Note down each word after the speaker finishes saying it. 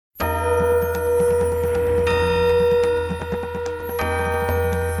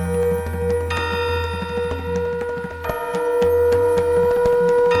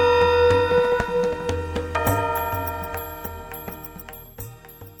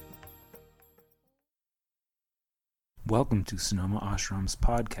Welcome to Sonoma Ashram's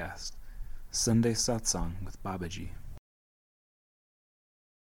podcast, Sunday Satsang with Babaji.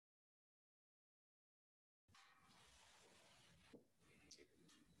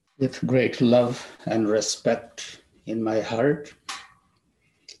 With great love and respect in my heart,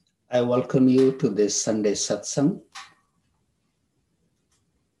 I welcome you to this Sunday Satsang.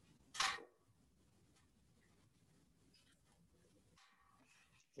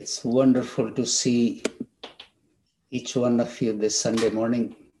 It's wonderful to see each one of you this Sunday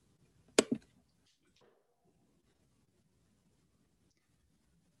morning.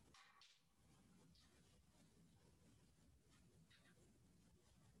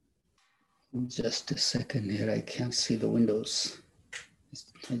 Just a second here, I can't see the windows.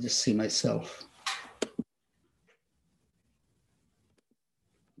 I just see myself.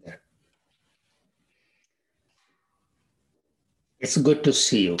 There. It's good to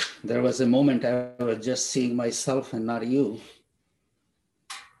see you. There was a moment I was just seeing myself and not you.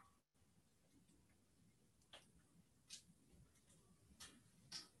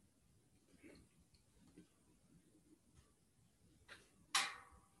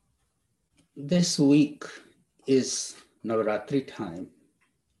 This week is Navaratri time,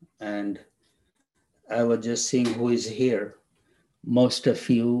 and I was just seeing who is here. Most of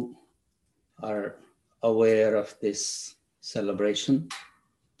you are aware of this celebration,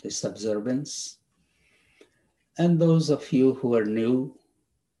 this observance. And those of you who are new,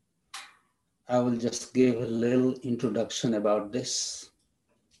 I will just give a little introduction about this.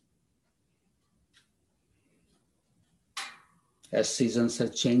 As seasons are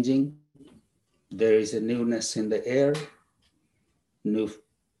changing, there is a newness in the air, new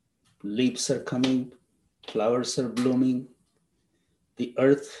leaves are coming, flowers are blooming, the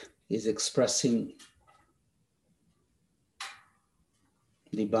earth is expressing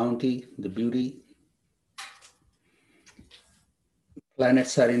the bounty, the beauty.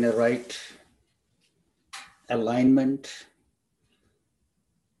 Planets are in the right alignment.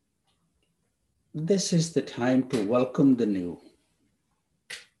 This is the time to welcome the new.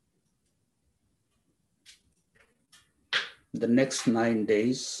 The next 9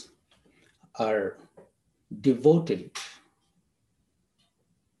 days are devoted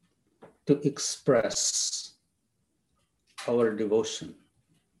to express our devotion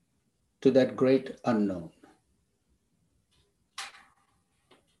to that great unknown.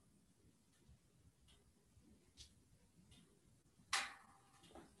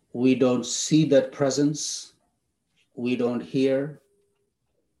 We don't see that presence, we don't hear,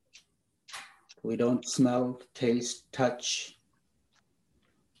 we don't smell, taste, touch,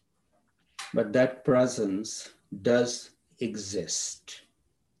 but that presence does exist.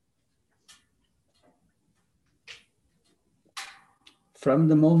 From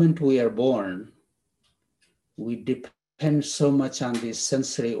the moment we are born, we depend so much on these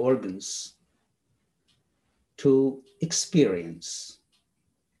sensory organs to experience.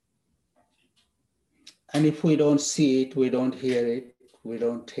 And if we don't see it, we don't hear it, we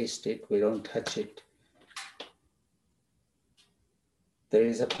don't taste it, we don't touch it, there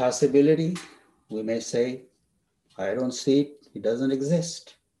is a possibility we may say, I don't see it, it doesn't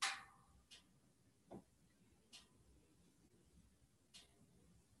exist.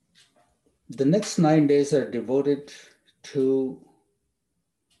 The next 9 days are devoted to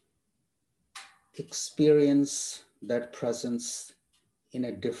experience that presence in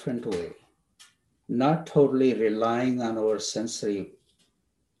a different way, not totally relying on our sensory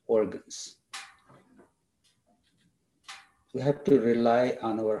organs. We have to rely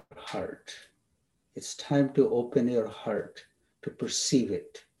on our heart. It's time to open your heart to perceive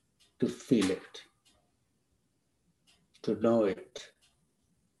it, to feel it, to know it.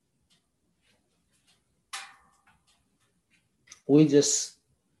 We just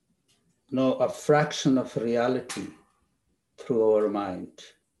know a fraction of reality through our mind.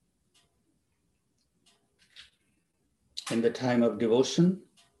 In the time of devotion,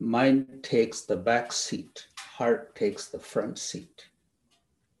 mind takes the back seat, heart takes the front seat.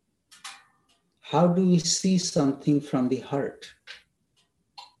 How do we see something from the heart?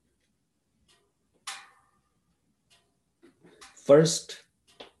 First,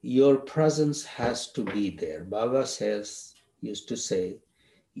 your presence has to be there. Baba used to say,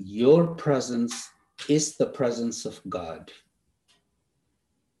 your presence is the presence of God.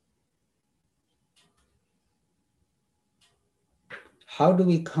 How do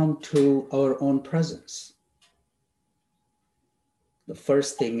we come to our own presence? The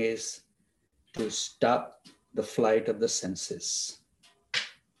first thing is to stop the flight of the senses.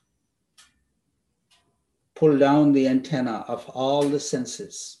 Pull down the antenna of all the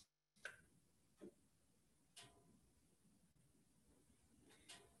senses.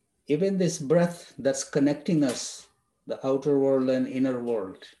 Even this breath that's connecting us, the outer world and inner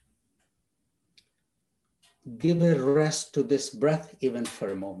world, give a rest to this breath even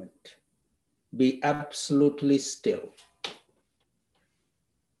for a moment. Be absolutely still.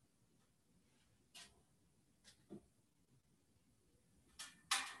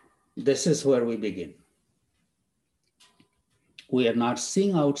 This is where we begin. We are not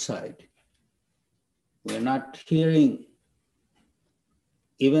seeing outside. We are not hearing.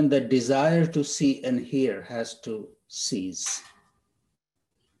 Even the desire to see and hear has to cease.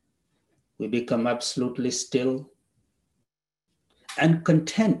 We become absolutely still and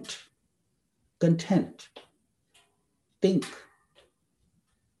content. Content. Think.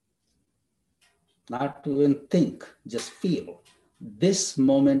 Not even think, just feel. This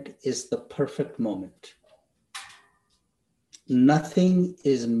moment is the perfect moment. Nothing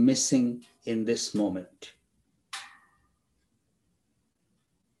is missing in this moment.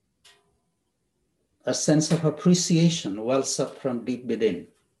 A sense of appreciation wells up from deep within.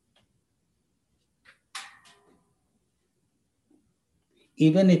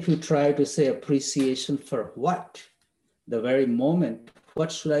 Even if you try to say appreciation for what, the very moment,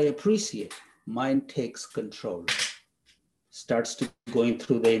 what should I appreciate? Mind takes control, starts to going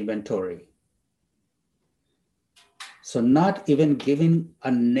through the inventory. So not even giving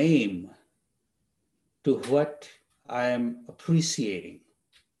a name to what I am appreciating,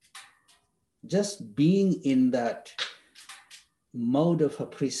 just being in that mode of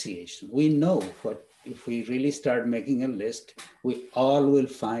appreciation. We know what, if we really start making a list, we all will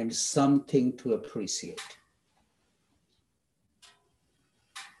find something to appreciate.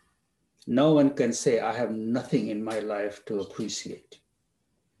 No one can say, I have nothing in my life to appreciate.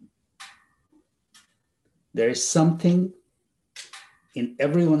 There is something in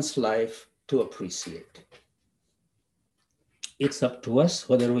everyone's life to appreciate. It's up to us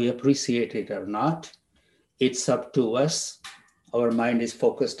whether we appreciate it or not. It's up to us. Our mind is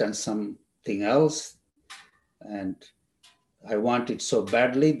focused on something else. And I want it so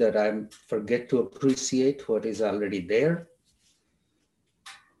badly that I forget to appreciate what is already there.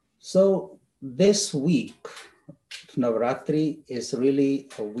 So this week, Navratri is really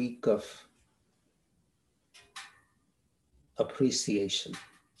a week of appreciation.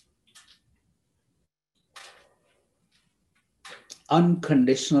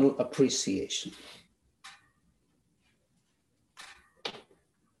 Unconditional appreciation.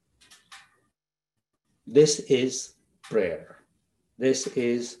 This is prayer. This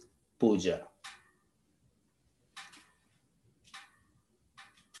is puja.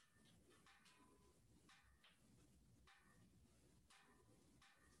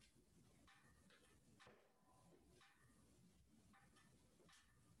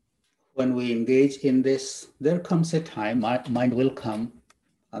 When we engage in this, there comes a time, mind will come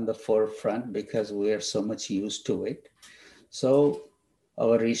on the forefront because we are so much used to it. So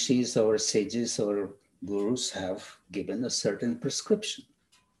our rishis, our sages, our gurus have given a certain prescription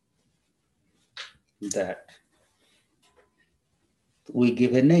that we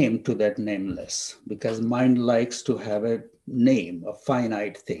give a name to that nameless, because mind likes to have a name, a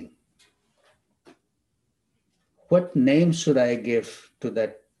finite thing. What name should I give to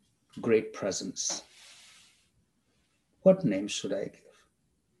that great presence? What name should I give?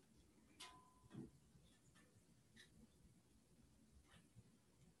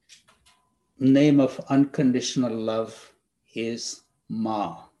 Name of unconditional love is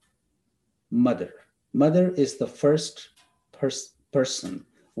Ma, mother. Mother is the first person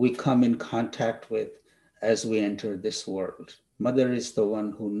we come in contact with as we enter this world. Mother is the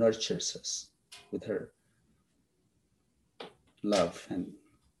one who nurtures us with her love and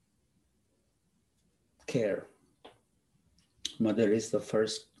care. Mother is the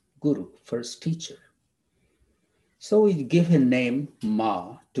first guru, first teacher. So we give a name,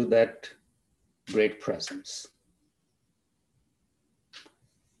 Ma, to that great presence.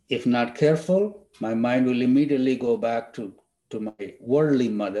 If not careful, my mind will immediately go back to my worldly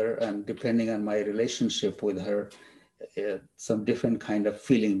mother, and depending on my relationship with her, some different kind of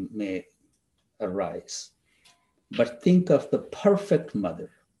feeling may arise. But think of the perfect mother,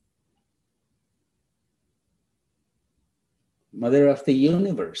 mother of the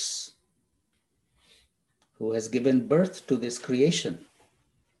universe, who has given birth to this creation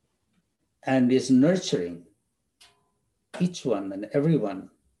and is nurturing each one and everyone,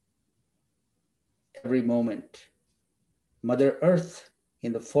 every moment. Mother Earth,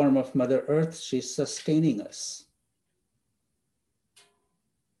 in the form of Mother Earth, she's sustaining us.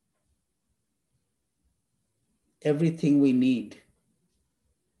 Everything we need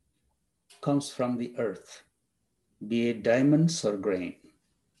comes from the earth, be it diamonds or grain.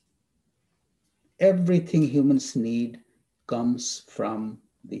 Everything humans need comes from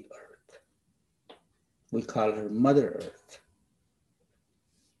the earth. We call her Mother Earth.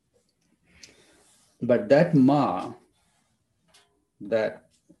 But that Ma, that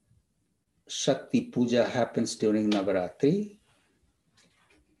Shakti Puja happens during Navaratri,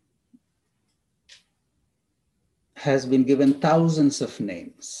 has been given thousands of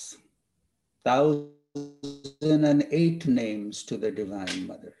names, 1,008 names to the Divine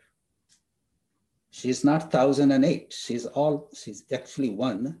Mother. She's not 1,008, she's actually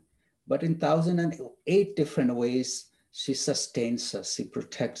one, but in 1,008 different ways, she sustains us, she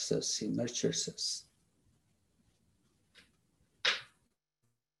protects us, she nurtures us.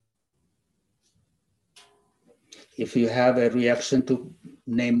 If you have a reaction to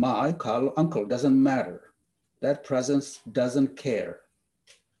name Ma, I call uncle, doesn't matter. That presence doesn't care.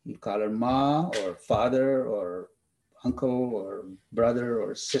 You call her Ma or father or uncle or brother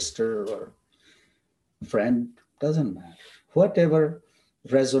or sister or friend, doesn't matter. Whatever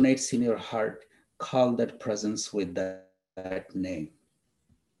resonates in your heart, call that presence with that name.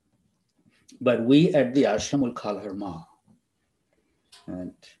 But we at the ashram will call her Ma.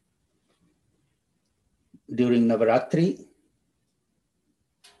 And during Navaratri,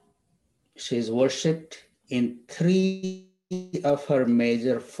 she is worshipped in 3 of her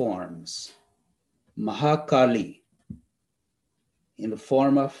major forms. Mahakali, in the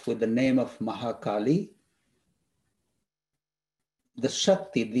form of, with the name of Mahakali, the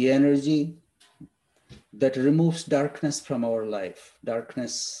Shakti, the energy that removes darkness from our life,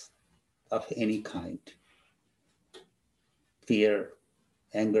 darkness of any kind. Fear,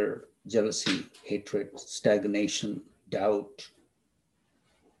 anger, jealousy, hatred, stagnation, doubt,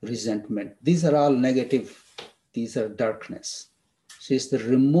 resentment. These are all negative. These are darkness. She is the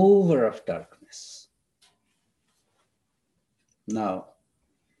remover of darkness. Now,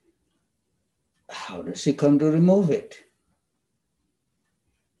 how does she come to remove it?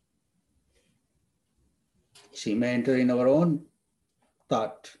 She may enter in our own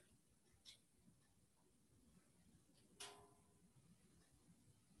thought.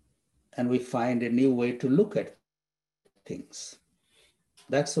 And we find a new way to look at things.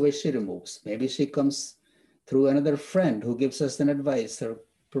 That's the way she removes. Maybe she comes through another friend who gives us an advice or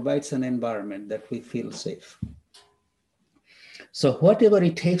provides an environment that we feel safe. So whatever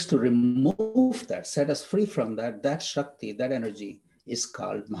it takes to remove that, set us free from that, that Shakti, that energy is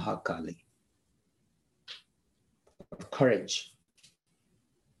called Mahakali. Courage.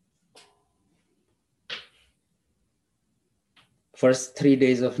 First 3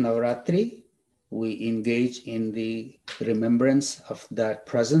 days of Navaratri, we engage in the remembrance of that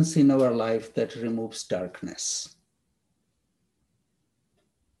presence in our life that removes darkness.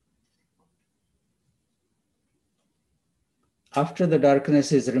 After the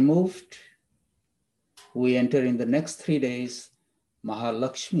darkness is removed, we enter in the next 3 days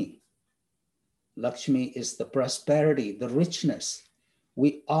Mahalakshmi. Lakshmi is the prosperity, the richness.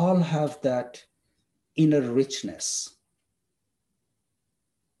 We all have that inner richness,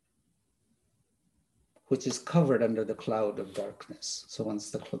 which is covered under the cloud of darkness. So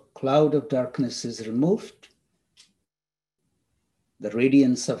once the cloud of darkness is removed, the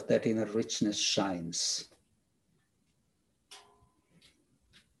radiance of that inner richness shines.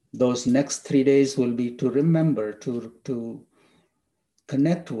 Those next 3 days will be to remember, to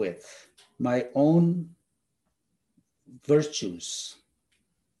connect with my own virtues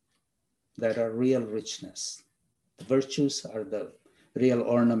that are real richness. The virtues are the real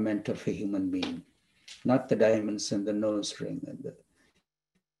ornament of a human being, not the diamonds and the nose ring.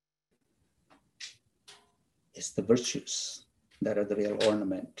 It's the virtues that are the real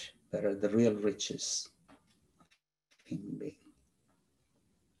ornament, that are the real riches of a human being.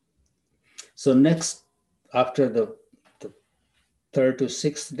 So next, after the 3rd to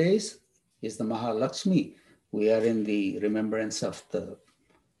 6th days is the Mahalakshmi. We are in the remembrance of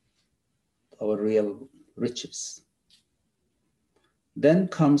our real riches. Then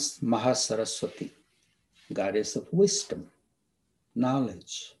comes Mahasaraswati, goddess of wisdom,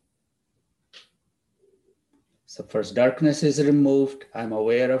 knowledge. So first darkness is removed, I'm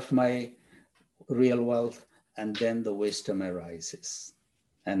aware of my real wealth, and then the wisdom arises.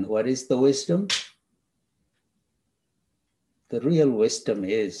 And what is the wisdom? The real wisdom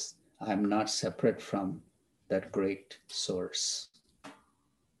is I'm not separate from that great source.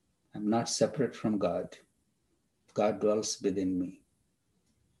 I'm not separate from God. God dwells within me.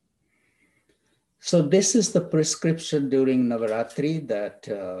 So this is the prescription during Navaratri, that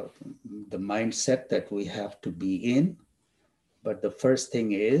the mindset that we have to be in. But the first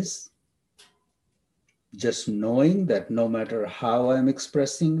thing is just knowing that no matter how I'm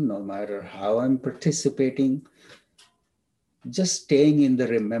expressing, no matter how I'm participating, just staying in the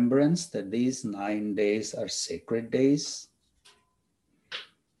remembrance that these 9 days are sacred days.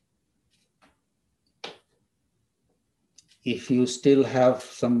 If you still have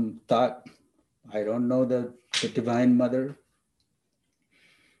some thought, I don't know the Divine Mother,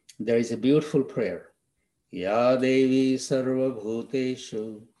 there is a beautiful prayer. Ya Devi Sarva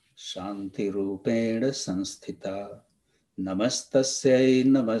Bhuteshu Shanti Rupena Sanstita Namastasyai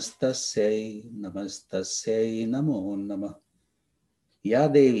Namastasyai Namastasyai Namo Namah. Ya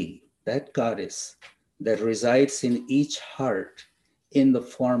Devi, that goddess that resides in each heart in the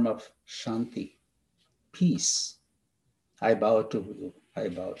form of Shanti, peace. I bow to you, I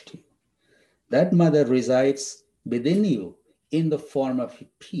bow to you. That mother resides within you in the form of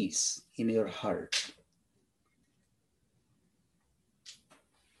peace in your heart.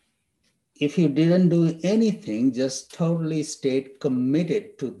 If you didn't do anything, just totally stayed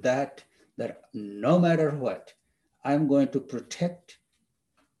committed to that no matter what, I'm going to protect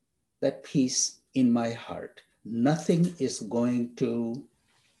that peace in my heart. Nothing is going to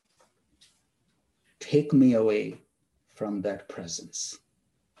take me away from that presence.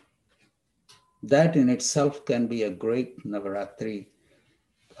 That in itself can be a great Navaratri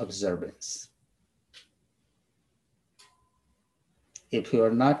observance. If you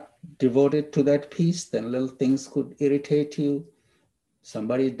are not devoted to that peace, then little things could irritate you.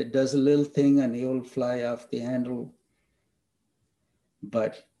 Somebody that does a little thing and you'll fly off the handle.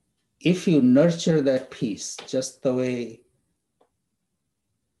 But if you nurture that peace, just the way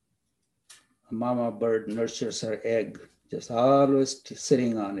a mama bird nurtures her egg, just always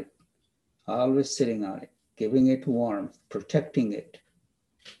sitting on it, giving it warmth, protecting it.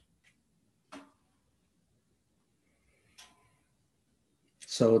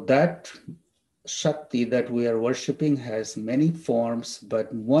 So that Shakti that we are worshiping has many forms,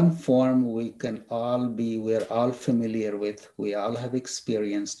 but one form we're all familiar with, we all have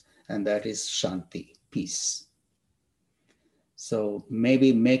experienced, and that is Shanti, peace. So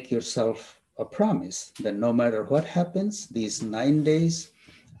maybe make yourself a promise that no matter what happens, these 9 days,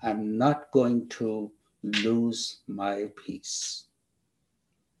 I'm not going to lose my peace.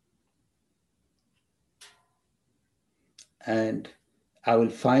 And I will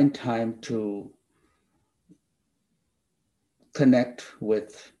find time to connect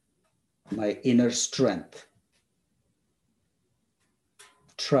with my inner strength,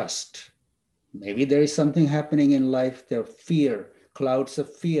 trust. Maybe there is something happening in life, clouds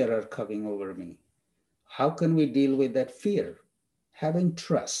of fear are coming over me. How can we deal with that fear? Having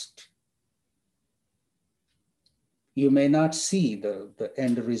trust. You may not see the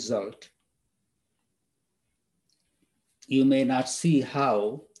end result. You may not see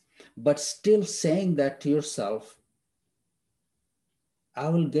how, but still saying that to yourself, I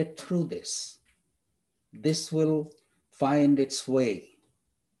will get through this. This will find its way.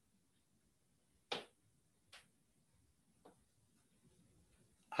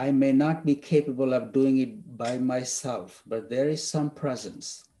 I may not be capable of doing it by myself, but there is some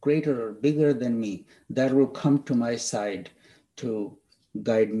presence, greater or bigger than me, that will come to my side to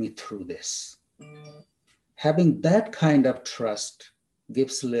guide me through this. Having that kind of trust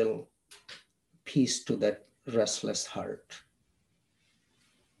gives a little peace to that restless heart.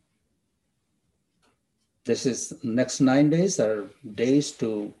 Next 9 days are days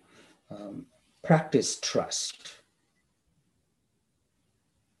to practice trust.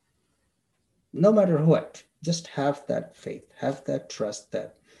 No matter what, just have that faith, have that trust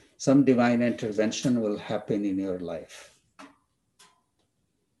that some divine intervention will happen in your life.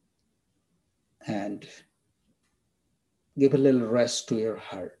 And give a little rest to your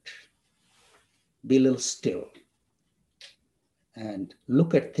heart. Be a little still. And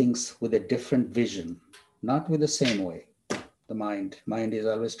look at things with a different vision, not with the same way. The mind is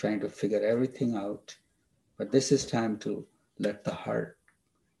always trying to figure everything out. But this is time to let the heart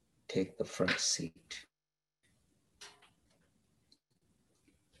take the front seat.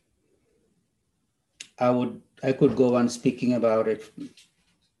 I could go on speaking about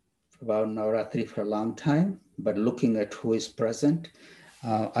Navaratri for a long time, but looking at who is present,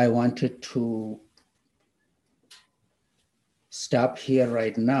 I wanted to stop here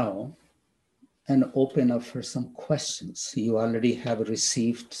right now and open up for some questions. You already have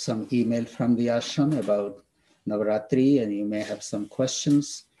received some email from the ashram about Navaratri, and you may have some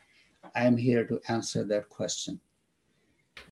questions. I'm here to answer that question.